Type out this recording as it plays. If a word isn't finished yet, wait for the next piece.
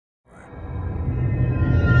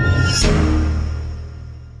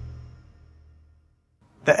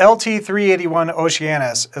The LT-381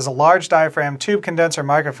 Oceanus is a large diaphragm tube condenser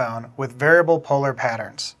microphone with variable polar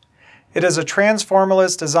patterns. It is a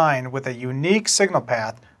transformerless design with a unique signal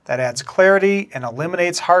path that adds clarity and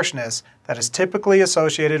eliminates harshness that is typically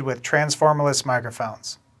associated with transformerless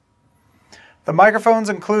microphones. The microphone's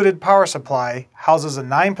included power supply houses a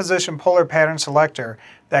 9-position polar pattern selector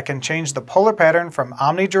that can change the polar pattern from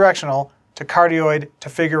omnidirectional to cardioid to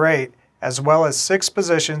figure 8, as well as 6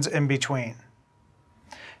 positions in between.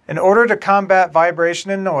 In order to combat vibration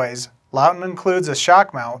and noise, Lauten includes a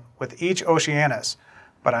shock mount with each Oceanus,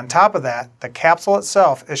 but on top of that, the capsule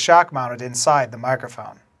itself is shock mounted inside the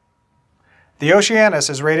microphone. The Oceanus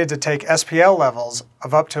is rated to take SPL levels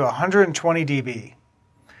of up to 120 dB.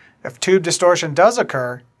 If tube distortion does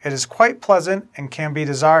occur, it is quite pleasant and can be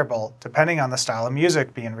desirable depending on the style of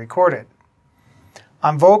music being recorded.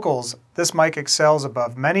 On vocals, this mic excels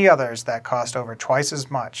above many others that cost over twice as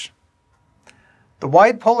much. The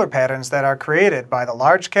wide polar patterns that are created by the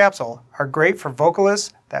large capsule are great for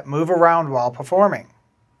vocalists that move around while performing.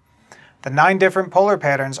 The 9 different polar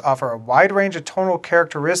patterns offer a wide range of tonal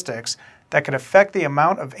characteristics that could affect the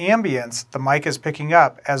amount of ambience the mic is picking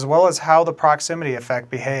up, as well as how the proximity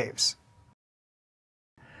effect behaves.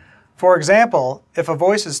 For example, if a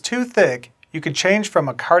voice is too thick, you could change from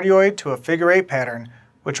a cardioid to a figure 8 pattern,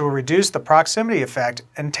 which will reduce the proximity effect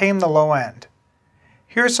and tame the low end.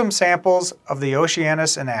 Here are some samples of the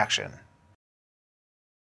Oceanus in action.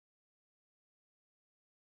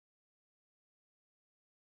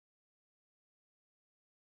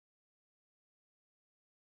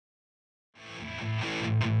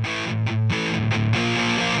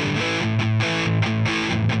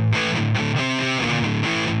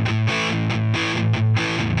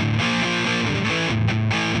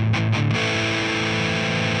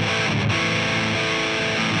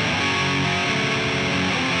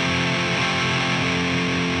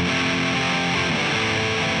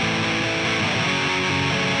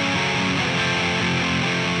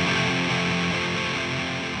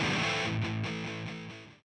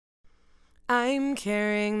 I'm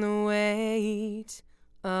carrying the weight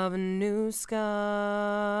of a new scar.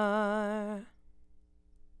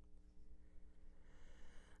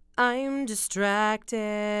 I'm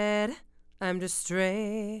distracted, I'm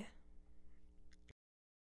distray.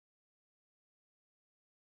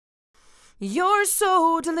 You're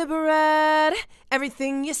so deliberate,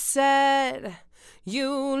 everything you said.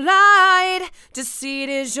 You lied, deceit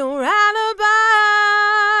is your alibi.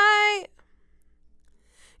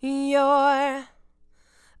 Your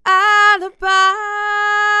alibi.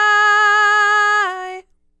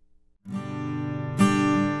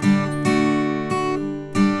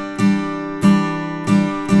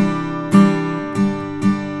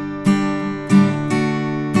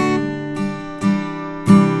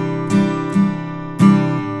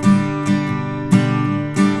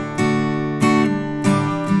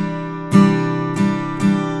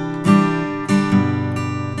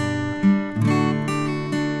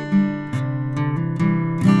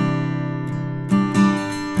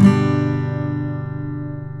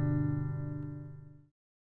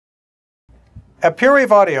 At PureWave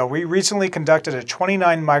Audio, we recently conducted a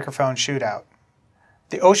 29 microphone shootout.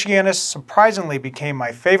 The Oceanus surprisingly became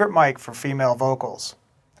my favorite mic for female vocals.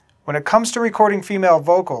 When it comes to recording female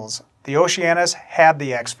vocals, the Oceanus had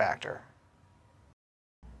the X factor.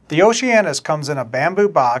 The Oceanus comes in a bamboo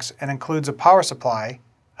box and includes a power supply,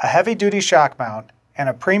 a heavy-duty shock mount, and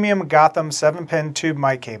a premium Gotham 7-pin tube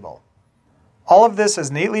mic cable. All of this is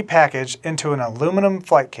neatly packaged into an aluminum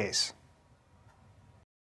flight case.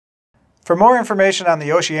 For more information on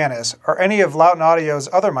the Oceanus or any of Lauten Audio's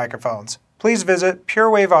other microphones, please visit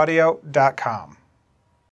purewaveaudio.com.